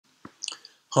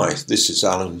Hi, this is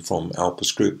Alan from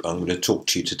Alpus Group. I'm going to talk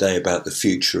to you today about the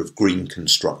future of green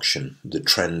construction, the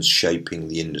trends shaping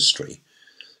the industry.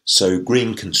 So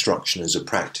green construction is a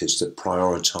practice that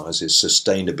prioritises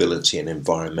sustainability and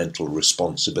environmental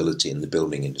responsibility in the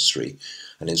building industry,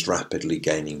 and is rapidly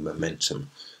gaining momentum.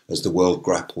 As the world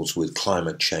grapples with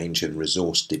climate change and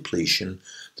resource depletion,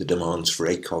 the demands for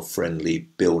eco-friendly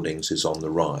buildings is on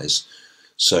the rise.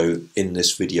 So in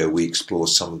this video we explore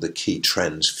some of the key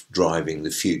trends driving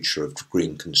the future of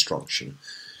green construction.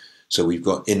 So we've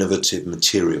got innovative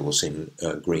materials in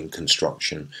green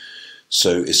construction.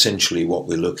 So essentially what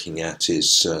we're looking at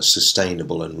is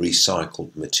sustainable and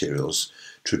recycled materials.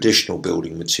 Traditional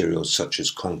building materials such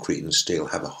as concrete and steel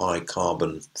have a high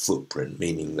carbon footprint,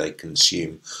 meaning they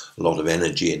consume a lot of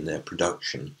energy in their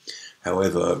production.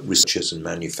 However, researchers and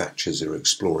manufacturers are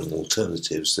exploring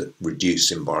alternatives that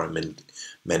reduce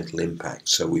environmental impact.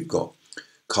 So we've got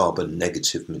carbon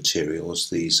negative materials.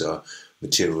 These are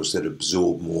materials that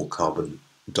absorb more carbon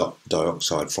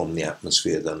dioxide from the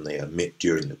atmosphere than they emit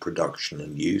during the production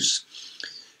and use.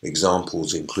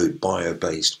 Examples include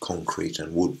bio-based concrete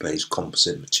and wood-based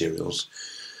composite materials,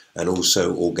 and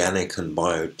also organic and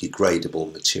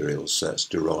biodegradable materials that's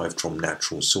derived from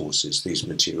natural sources. These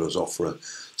materials offer a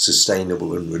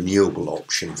sustainable and renewable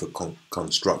option for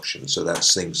construction. So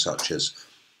that's things such as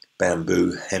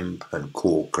bamboo, hemp and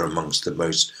cork are amongst the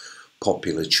most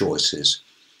popular choices.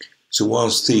 So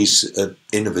whilst these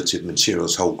innovative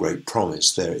materials hold great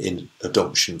promise, their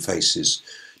adoption faces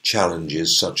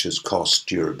challenges such as cost,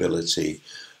 durability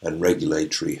and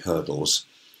regulatory hurdles.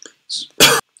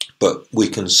 But we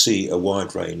can see a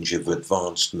wide range of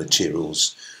advanced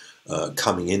materials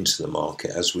coming into the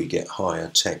market as we get higher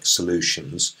tech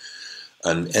solutions,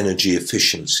 and energy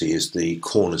efficiency is the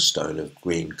cornerstone of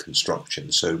green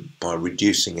construction. So by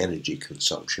reducing energy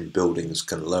consumption, buildings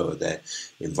can lower their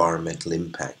environmental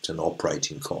impact and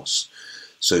operating costs.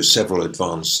 So several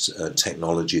advanced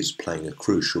technologies playing a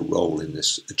crucial role in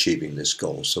achieving this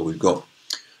goal. So we've got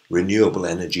renewable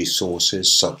energy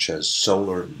sources such as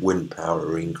solar and wind power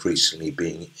are increasingly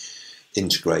being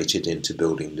integrated into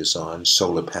building design.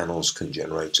 Solar panels can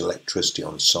generate electricity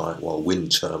on site, while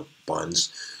wind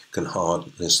turbines can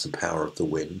harness the power of the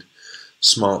wind.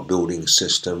 Smart building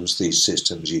systems, these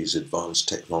systems use advanced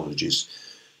technologies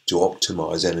to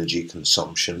optimize energy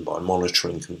consumption by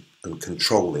monitoring and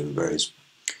controlling various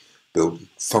building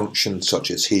functions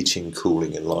such as heating,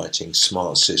 cooling and lighting.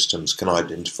 Smart systems can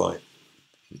identify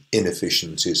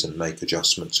inefficiencies and make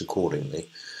adjustments accordingly.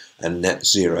 And net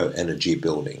zero energy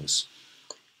buildings.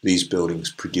 These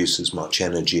buildings produce as much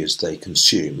energy as they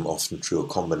consume, often through a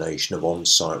combination of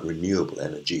on-site renewable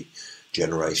energy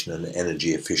generation and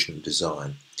energy efficient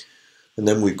design. And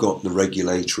then we've got the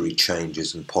regulatory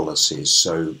changes and policies.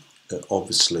 So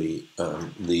obviously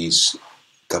these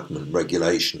government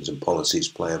regulations and policies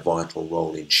play a vital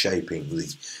role in shaping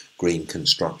the green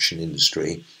construction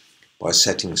industry. By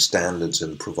setting standards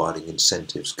and providing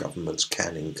incentives, governments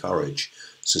can encourage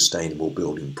sustainable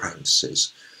building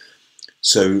practices.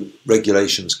 So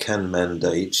regulations can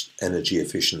mandate energy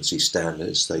efficiency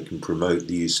standards, they can promote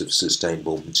the use of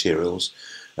sustainable materials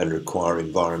and require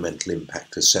environmental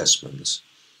impact assessments.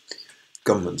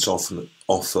 Governments often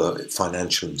offer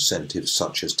financial incentives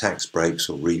such as tax breaks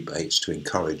or rebates to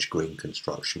encourage green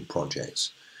construction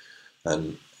projects.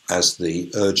 And as the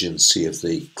urgency of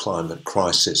the climate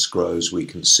crisis grows, we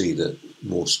can see that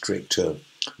more stricter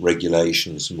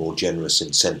regulations and more generous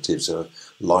incentives are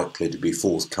likely to be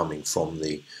forthcoming from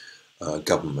the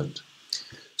government.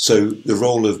 So the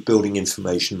role of building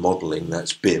information modelling,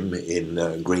 that's BIM,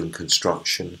 in green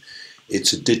construction,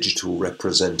 it's a digital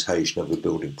representation of a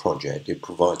building project. It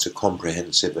provides a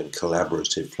comprehensive and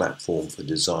collaborative platform for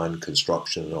design,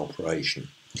 construction and operation.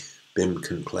 BIM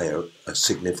can play a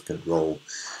significant role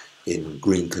in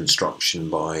green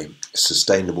construction by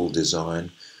sustainable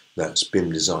design. That's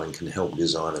BIM design can help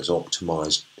designers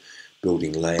optimize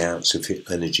building layouts,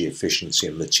 energy efficiency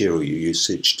and material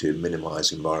usage to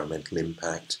minimize environmental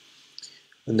impact.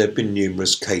 And there have been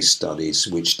numerous case studies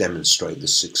which demonstrate the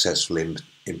successful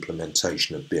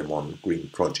implementation of BIM on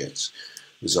green projects,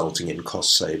 resulting in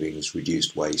cost savings,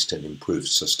 reduced waste and improved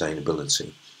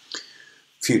sustainability.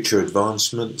 Future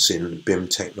advancements in BIM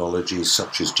technologies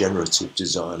such as generative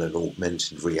design and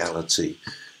augmented reality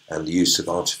and the use of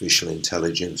artificial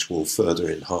intelligence will further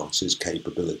enhance its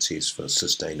capabilities for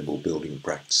sustainable building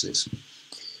practices.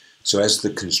 So as the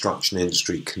construction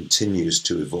industry continues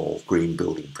to evolve, green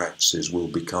building practices will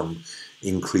become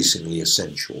increasingly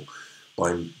essential.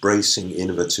 By embracing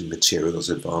innovative materials,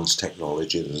 advanced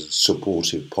technologies and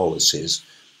supportive policies,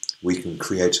 we can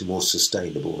create a more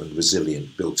sustainable and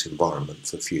resilient built environment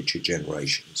for future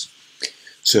generations.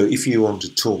 So if you want to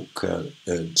talk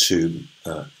to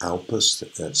Alpus,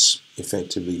 that's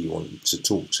effectively you want to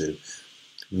talk to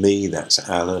me, that's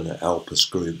Alan at Alpus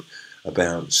Group,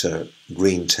 about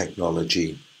green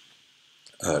technology,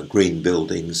 green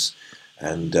buildings,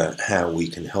 and how we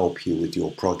can help you with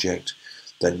your project,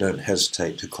 then don't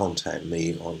hesitate to contact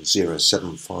me on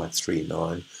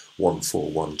 07539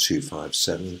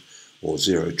 141257 or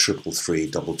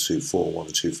 0333 224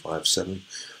 1257.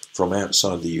 From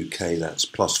outside the UK, that's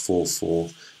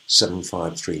 +44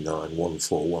 7539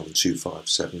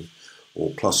 141257 or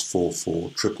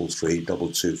 +44 333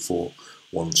 224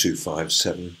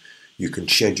 1257. You can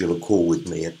schedule a call with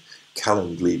me at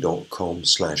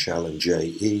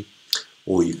calendly.com/AlanJE,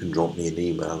 or you can drop me an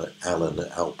email at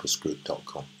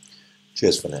alan@alpusgroup.com.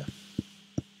 Cheers for now.